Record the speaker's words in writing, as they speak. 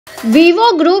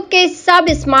Vivo group के सब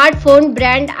smartphone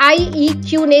brand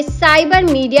iQOO ने साइबर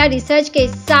मीडिया रिसर्च के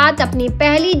साथ अपनी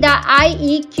पहली द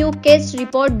iQOO केस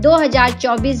रिपोर्ट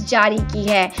 2024 जारी की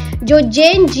है, जो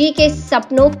जेन जी के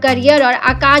सपनों, करियर और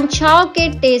आकांक्षाओं के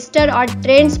टेस्टर और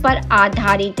ट्रेंड्स पर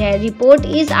आधारित है। रिपोर्ट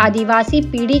इस आदिवासी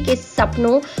पीढ़ी के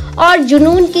सपनों और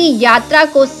जुनून की यात्रा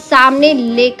को सामने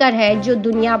लेकर है, जो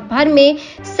दुनिया भर में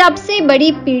सबसे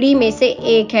बड़ी पीढ़ी में से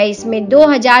एक है।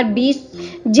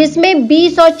 जिसमें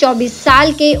 20 और 24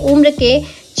 साल के उम्र के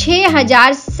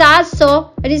 6,700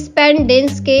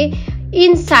 रिस्पोंडेंट्स के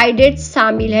इनसाइडर्स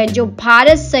शामिल हैं, जो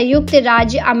भारत, संयुक्त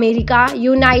राज्य America,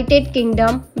 United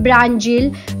kingdom,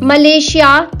 Brazil,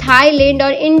 Malaysia, Thailand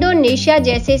और इंडोनेशिया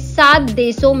जैसे 7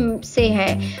 देशों से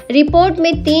हैं। रिपोर्ट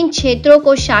में 3 क्षेत्रों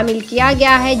को शामिल किया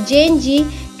गया है: जेन जी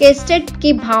केस्टेट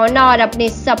की भावना और अपने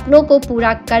सपनों को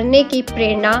पूरा करने की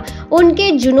प्रेरणा, उनके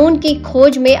जुनून की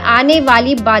खोज में आने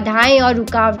वाली बाधाएं और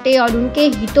रुकावटें, और उनके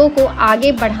हितों को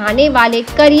आगे बढ़ाने वाले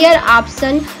करियर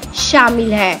ऑप्शन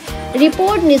शामिल है।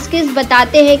 रिपोर्ट निष्कर्ष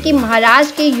बताते हैं कि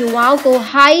महाराष्ट्र के युवाओं को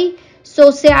हाई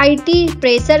सोसाइटी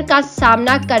प्रेशर का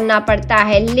सामना करना पड़ता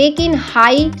है, लेकिन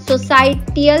हाई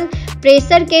सोसाइटियल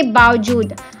प्रेशर के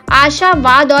बावजूद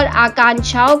आशावाद और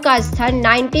आकांक्षाओं का स्तर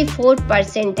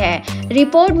 94% है।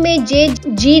 रिपोर्ट में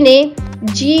जी ने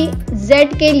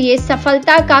GenZ के लिए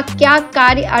सफलता का क्या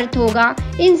कार्य अर्थ होगा,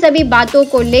 इन सभी बातों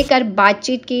को लेकर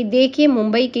बातचीत की। देखिए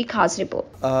मुंबई की खास report.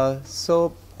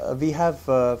 We have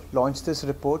launched this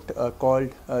report called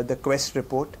the Quest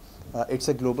report. It's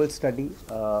a global study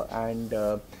and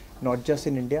not just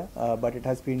in India, but it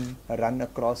has been run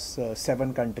across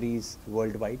 7 countries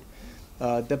worldwide.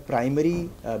 The primary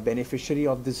beneficiary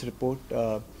of this report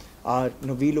are,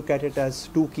 we look at it as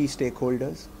 2 key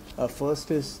stakeholders.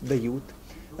 First is the youth,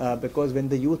 because when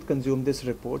the youth consume this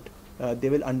report, they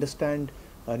will understand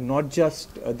not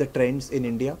just the trends in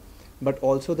India, but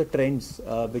also the trends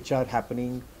which are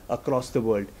happening across the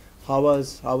world. How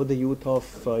are the youth of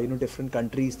different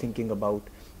countries thinking about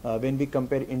when we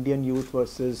compare Indian youth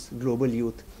versus global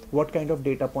youth? What kind of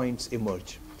data points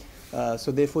emerge?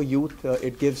 So therefore, youth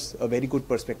it gives a very good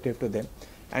perspective to them,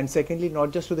 and secondly,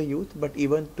 not just to the youth, but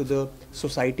even to the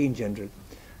society in general,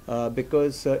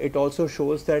 because it also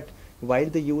shows that while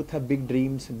the youth have big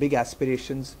dreams, big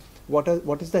aspirations, what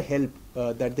is the help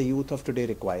that the youth of today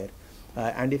require?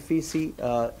 And if we see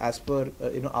as per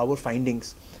our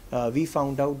findings, we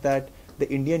found out that the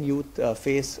Indian youth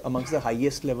face amongst the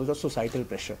highest levels of societal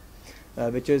pressure,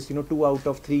 which is 2 out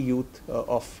of 3 youth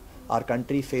of our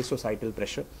country face societal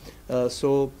pressure.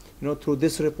 So through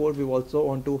this report we also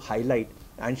want to highlight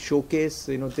and showcase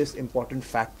this important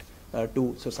fact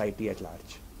to society at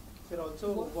large. Sir, also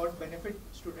what benefit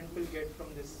student will get from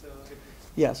this report?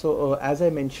 Yeah, so as I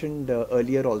mentioned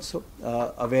earlier also,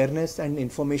 awareness and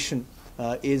information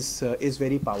is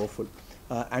very powerful,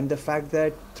 and the fact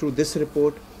that through this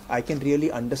report I can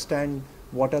really understand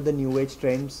what are the new age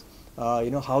trends,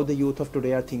 how the youth of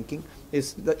today are thinking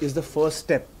is the first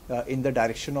step in the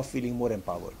direction of feeling more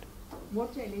empowered.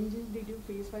 What challenges did you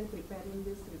face while preparing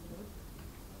this report?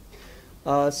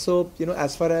 So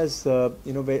as far as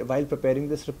while preparing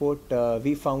this report,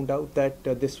 we found out that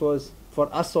this was, for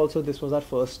us also, this was our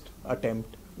first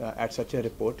attempt at such a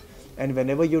report. And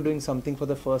whenever you're doing something for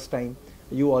the first time,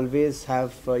 you always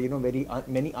have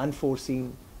many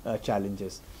unforeseen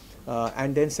challenges.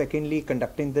 And then secondly,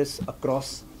 conducting this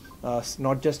across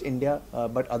not just India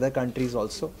but other countries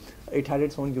also, it had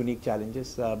its own unique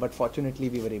challenges, but fortunately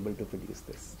we were able to produce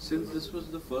this. Since this was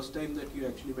the first time that you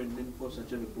actually went in for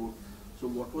such a report, so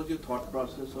what was your thought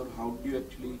process, or how do you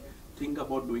actually think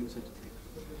about doing such a thing?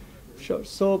 Sure.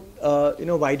 So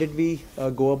why did we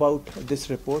go about this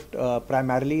report?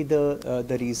 Primarily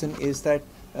the reason is that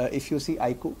if you see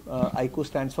iQOO, iQOO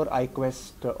stands for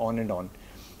iQuest on and on.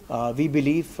 We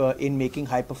believe in making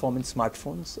high performance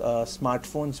smartphones,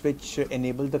 smartphones which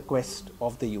enable the quest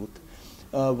of the youth.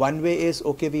 One way is,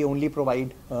 okay, we only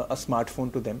provide a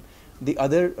smartphone to them. The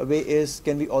other way is,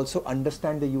 can we also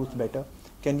understand the youth better?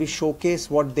 Can we showcase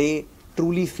what they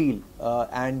truly feel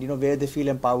and where they feel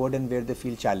empowered and where they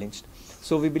feel challenged?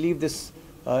 So we believe this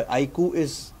iQOO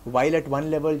is, while at one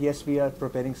level, yes, we are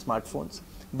preparing smartphones,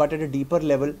 but at a deeper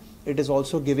level, it is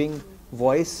also giving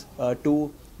voice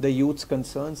to the youth's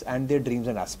concerns and their dreams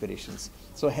and aspirations.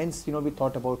 So hence, we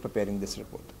thought about preparing this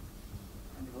report.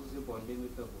 And how's your bonding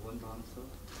with the Bhuvan Bam, sir?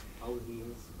 How he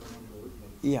has come on board?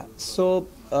 Yeah, so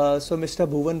Mr.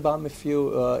 Bhuvan Bam, if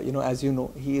you as you know,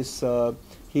 he is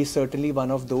certainly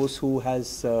one of those who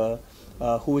has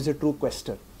who is a true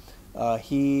quester.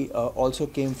 He also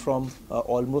came from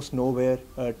almost nowhere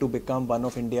to become one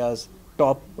of India's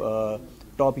top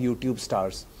YouTube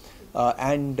stars.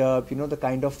 and the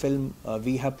kind of film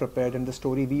we have prepared and the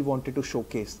story we wanted to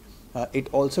showcase, it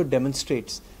also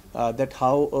demonstrates that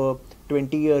how a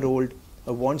 20-year-old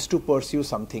wants to pursue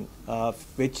something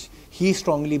which he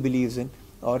strongly believes in,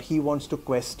 or he wants to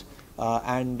quest.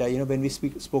 And when we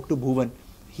spoke to Bhuvan,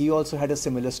 he also had a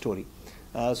similar story.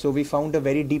 So we found a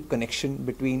very deep connection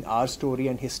between our story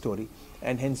and his story,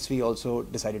 and hence we also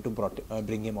decided to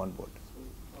bring him on board.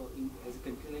 So, as a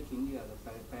country like India,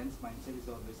 the parents' mindset is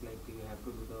always like you have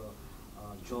to do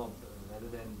the job rather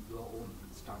than your own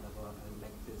startup or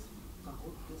like this. So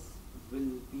how this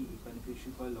will be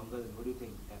beneficial for longer? What do you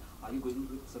think? Are you going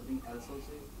to do something else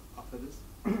also after this?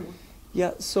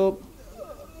 Yeah. So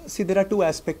see, there are two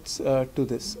aspects to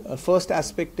this. First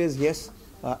aspect is, yes,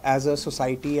 as a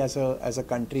society, as a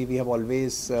country, we have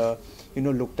always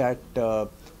looked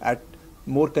at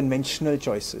more conventional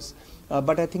choices.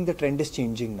 But I think the trend is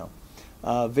changing now.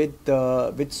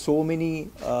 With so many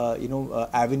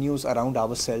avenues around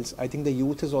ourselves, I think the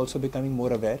youth is also becoming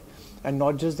more aware, and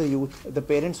not just the youth, the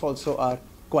parents also are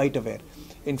quite aware.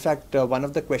 In fact, one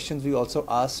of the questions we also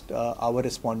asked our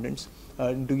respondents,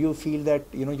 do you feel that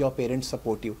your parents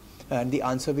support you? And the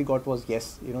answer we got was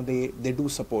yes, they do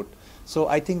support. So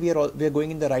I think we are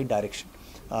going in the right direction,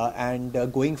 and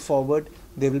going forward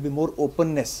there will be more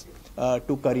openness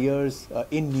to careers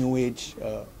in new age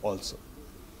also.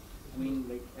 I mean,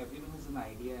 like everyone has an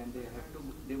idea and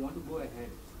they want to go ahead,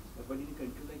 but in a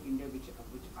country like India, which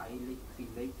I feel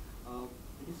like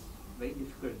it is very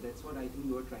difficult. That's what I think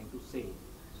you are trying to say.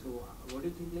 So what do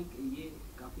you think? Like, ये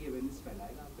काफी awareness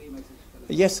फैलाएगा आपका ये message?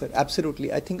 Yes, sir,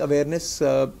 absolutely. I think awareness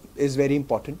is very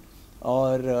important.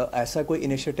 और ऐसा कोई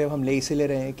initiative हम ले इसीलिए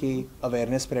रहे हैं कि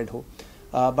अवेयरनेस स्प्रेड हो.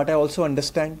 बट आई ऑल्सो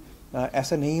अंडरस्टैंड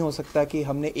ऐसा नहीं हो सकता कि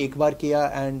हमने एक बार किया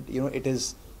and it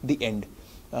is the end.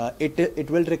 It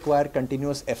will require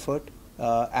continuous effort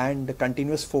and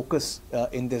continuous focus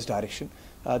in this direction.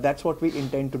 That's what we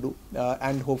intend to do,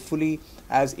 and hopefully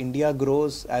as India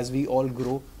grows, as we all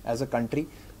grow as a country,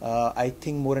 I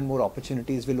think more and more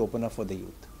opportunities will open up for the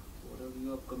youth. What are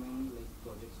your upcoming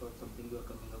projects or something you are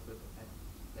coming up with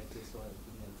like this or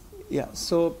anything else? Yeah,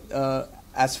 so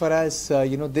as far as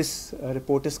this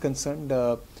report is concerned,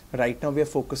 right now we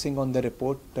are focusing on the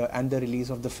report and the release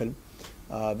of the film,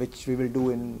 which we will do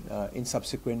in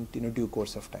subsequent due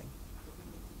course of time.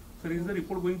 Sir, is the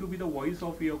report going to be the voice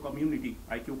of your community,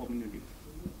 iQOO community?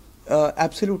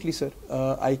 Absolutely, sir.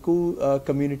 iQOO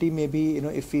community, maybe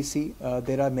if we see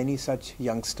there are many such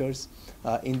youngsters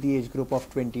in the age group of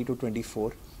 20 to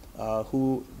 24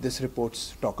 who this report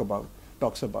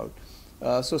talks about.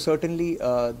 So certainly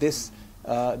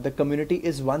the community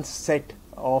is one set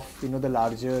of the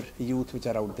larger youth which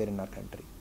are out there in our country.